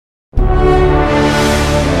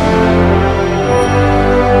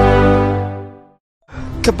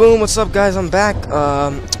Kaboom, what's up guys, I'm back.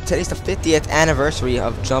 Today's the 50th anniversary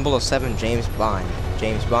of 007 James Bond.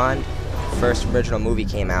 James Bond, first original movie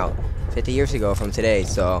came out 50 years ago from today,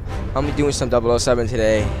 so I'm gonna be doing some 007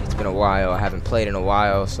 today. It's been a while, I haven't played in a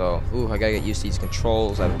while, so I gotta get used to these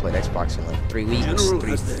controls. I haven't played Xbox in like 3 weeks,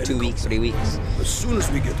 2 weeks, 3 weeks. As soon as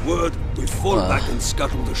we get word, we fall back and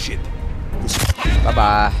scuttle the ship.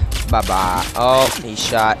 Bye-bye, bye-bye. Oh, he's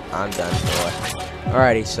shot, I'm done for.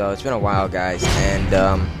 Alrighty, so it's been a while, guys, and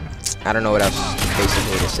I don't know what else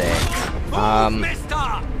basically to say.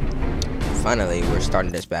 Finally, we're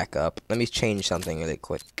starting this back up. Let me change something really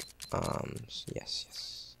quick.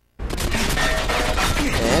 Yes. Yeah,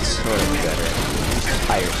 that's sort of better.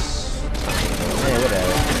 Tires. Yeah,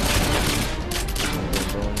 whatever.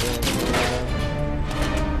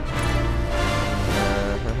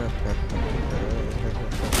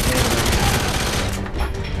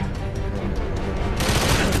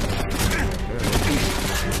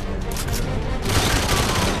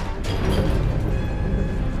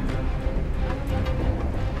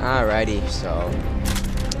 Alrighty, so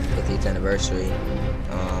 50th anniversary.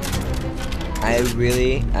 I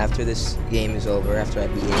really, after this game is over, after I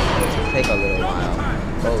beat it, which will take a little while.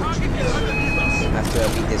 Oh jeez. After I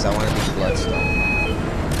beat this, I want to beat Bloodstone,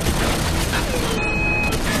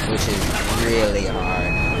 which is really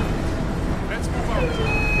hard.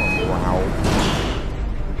 Oh,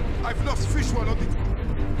 wow. I've lost visual on it.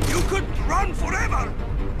 You could run forever.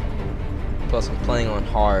 Plus, I'm playing on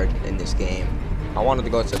hard in this game. I wanted to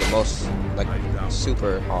go to the most, like,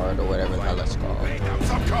 super hard or whatever the hell it's called.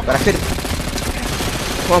 But I couldn't.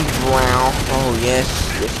 Oh, yes.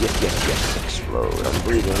 Explode. I'm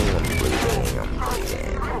bleeding.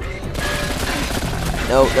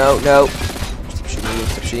 No.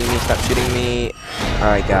 Stop shooting me.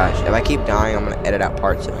 Alright, guys. If I keep dying, I'm gonna edit out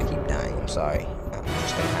parts if I keep dying. I'm sorry. I'm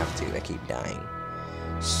just gonna have to if I keep dying.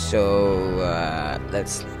 So,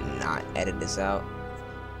 let's not edit this out.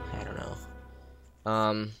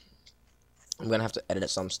 I'm gonna have to edit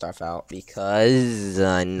some stuff out because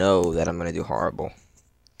I know that I'm gonna do horrible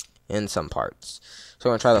in some parts. So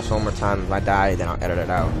I'm gonna try this one more time. If I die, then I'll edit it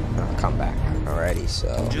out and I'll come back. Alrighty,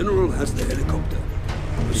 so General has the helicopter.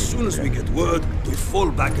 As soon as we get word, we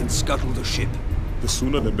fall back and scuttle the ship. The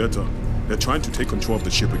sooner the better. They're trying to take control of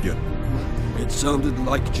the ship again. It sounded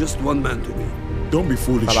like just one man to me. Don't be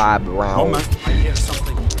foolish. bye bye, Brown. One man. I hear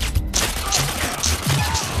something.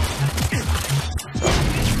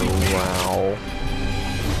 Wow.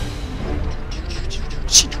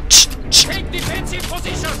 Take defensive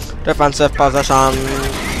positions. Defensive position.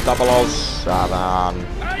 007.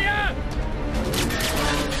 Fire!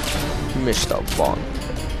 Mr. Bond.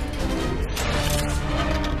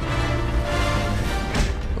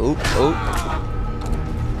 Oh.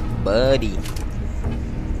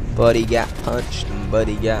 Buddy got punched and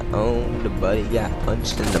buddy got owned. The buddy got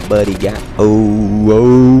punched and the buddy got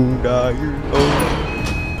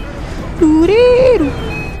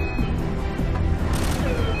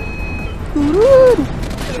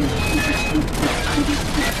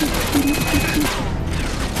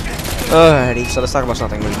Alrighty, so let's talk about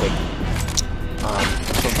something really quick. I'm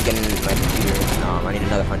supposed to get in my computer. I need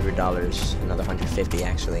another $100, another $150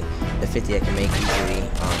 actually. The 50 I can make easily.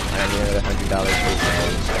 I need another $100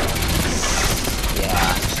 basically. So,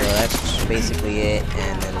 yeah, so that's basically it.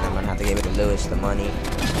 And then I'm gonna have to give it to Lewis the money,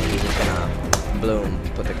 and he's just gonna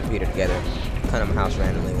put the computer together, come to my house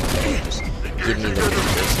randomly one day, and just give me the loot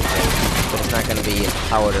basically. But it's not gonna be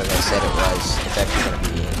how order as I said it was. It's actually gonna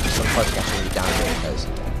be some parts actually be down here because,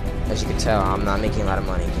 as you can tell, I'm not making a lot of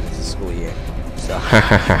money because it's a school year. So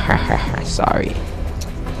sorry.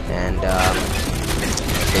 And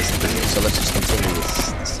basically, so let's just continue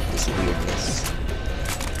this weirdness.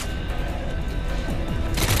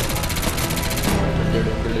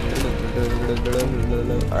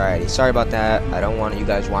 Alrighty, sorry about that. I don't want you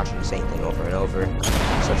guys watching the same thing over and over.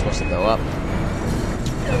 So it's supposed to go up.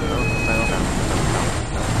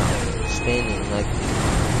 Spinning like.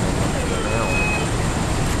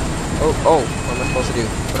 Oh, what am I supposed to do?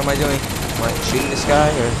 What am I doing? Am I shooting this guy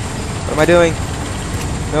or what am I doing?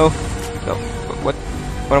 No.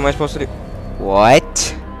 What am I supposed to do?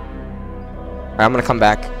 What? Alright, I'm gonna come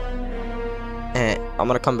back.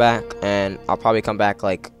 And I'll probably come back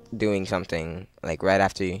like doing something like right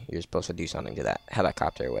after you're supposed to do something to that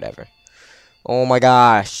helicopter or whatever. Oh my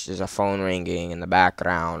gosh, there's a phone ringing in the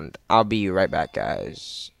background. I'll be right back,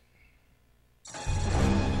 guys.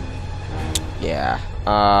 Yeah.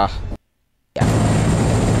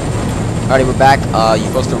 Alrighty, we're back. You're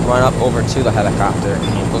supposed to run up over to the helicopter.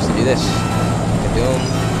 You're supposed to do this. Doom.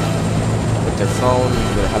 With their phone,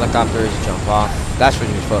 with the helicopters, jump off. That's what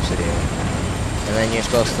you're supposed to do. And then you're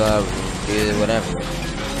supposed to do whatever.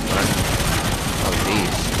 Oh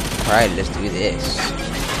jeez. Alright, let's do this.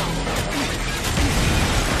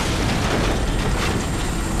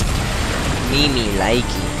 Mimi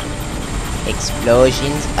likey.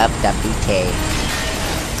 Explosions of the bouquet.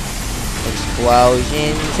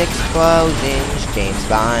 Explosions, explosions. James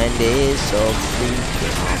Bond is so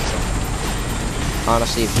freaking awesome.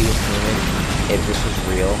 Honestly, if he was human, if this was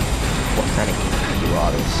real, what kind of human would do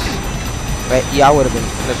all this? Right? Yeah, I would have been.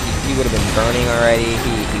 He would have been burning already.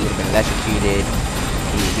 He would have been electrocuted.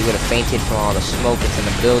 He would have fainted from all the smoke that's in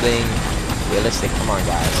the building. Realistic. Come on,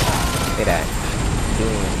 guys. Look at that.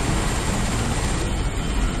 Doom.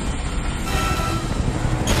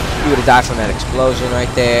 He would have died from that explosion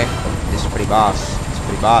right there. This is pretty boss. It's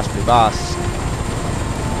pretty boss. Pretty boss.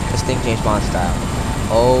 Let's think James Bond style.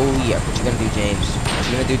 Oh yeah. What you gonna do, James? What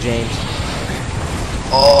you gonna do, James?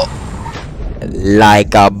 Oh,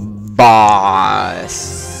 like a boss.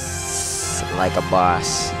 Like a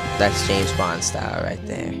boss. That's James Bond style right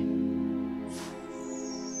there.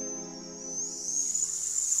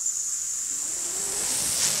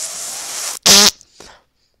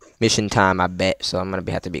 Mission time, I bet. So I'm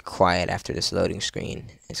gonna have to be quiet after this loading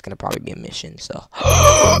screen. It's gonna probably be a mission. So.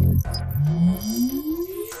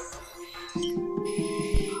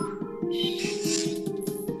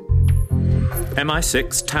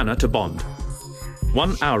 MI6 Tanner to Bond.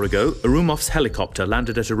 1 hour ago, Arumov's helicopter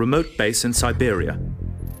landed at a remote base in Siberia.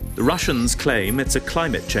 The Russians claim it's a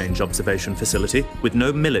climate change observation facility with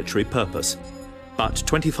no military purpose. But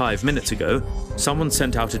 25 minutes ago, someone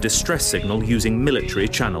sent out a distress signal using military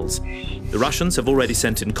channels. The Russians have already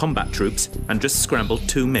sent in combat troops and just scrambled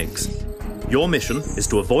 2 MiGs. Your mission is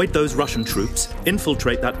to avoid those Russian troops,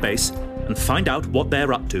 infiltrate that base, and find out what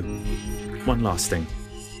they're up to. One last thing.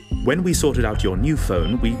 When we sorted out your new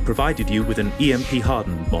phone, we provided you with an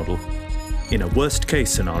EMP-hardened model. In a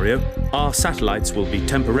worst-case scenario, our satellites will be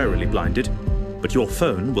temporarily blinded, but your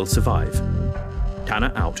phone will survive.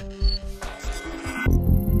 Tanner out.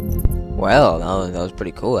 Well, that was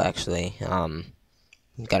pretty cool, actually.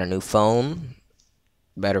 Got a new phone,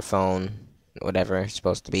 better phone, whatever it's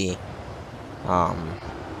supposed to be. And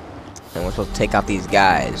we're supposed to take out these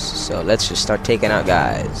guys. So let's just start taking out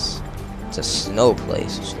guys. It's a snow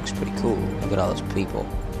place, which looks pretty cool. Look at all those people.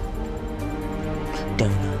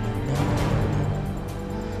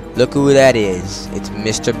 Look who that is. It's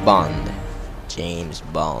Mr. Bond. James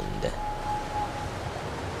Bond.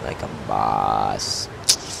 Like a boss.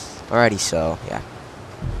 Alrighty, so, yeah.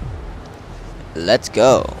 Let's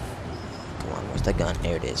go. Come on, where's the gun?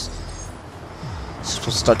 There it is. Supposed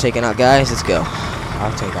to start taking out guys? Let's go.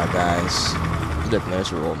 I'll take out guys. You look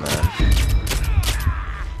miserable, man.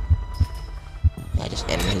 I just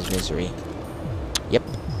ended his misery. Yep.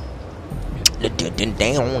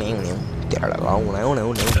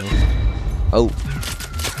 Oh.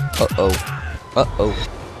 Uh-oh. Uh-oh.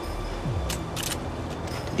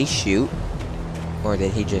 Did he shoot? Or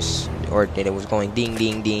did he just... Or did it was going ding,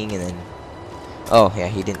 ding, ding, and then... Oh, yeah,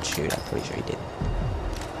 he didn't shoot. I'm pretty sure he did.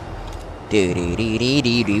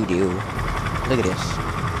 Do-do-do-do-do-do-do. Look at this.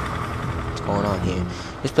 What's going on here?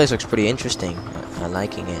 This place looks pretty interesting. I'm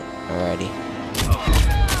liking it already.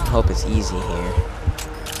 I hope it's easy here.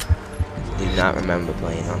 I do not remember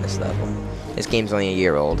playing on this level. This game's only a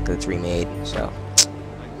year old because it's remade, so...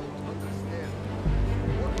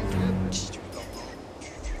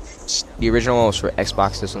 The original one was for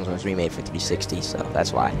Xbox systems, was remade for 360, so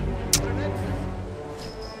that's why.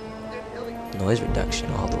 Noise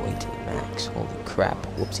reduction all the way to the max. Holy crap.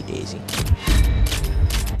 Whoopsie daisy.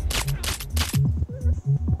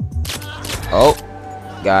 Oh!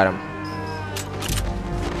 Got him.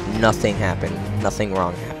 Nothing happened. Nothing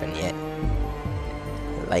wrong happened yet.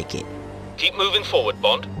 I like it. Keep moving forward,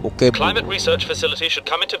 Bond. Okay, Climate research facility should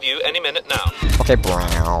come into view any minute now. Okay,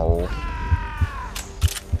 Brown.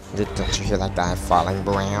 Don't you hear that guy falling,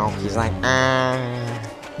 Brown? He's like, ah.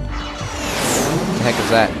 What the heck is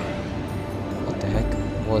that? What the heck?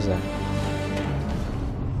 What was that?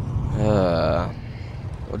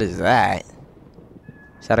 What is that?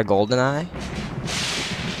 Is that a GoldenEye?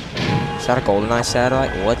 Is that a GoldenEye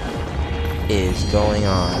satellite? What is going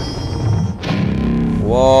on?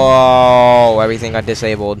 Whoa! Everything got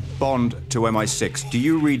disabled. Bond to MI6. Do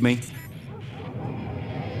you read me?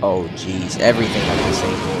 Oh, jeez. Everything got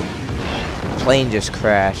disabled. The plane just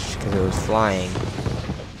crashed because it was flying.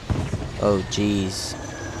 Oh, jeez.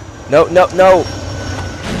 No, no, no!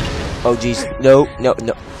 Oh, jeez. No, no,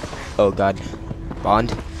 no. Oh, God.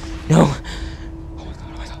 Bond? No! Oh,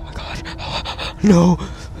 my God. No!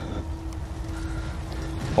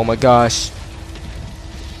 Oh, my gosh.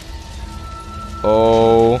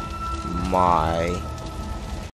 Oh, my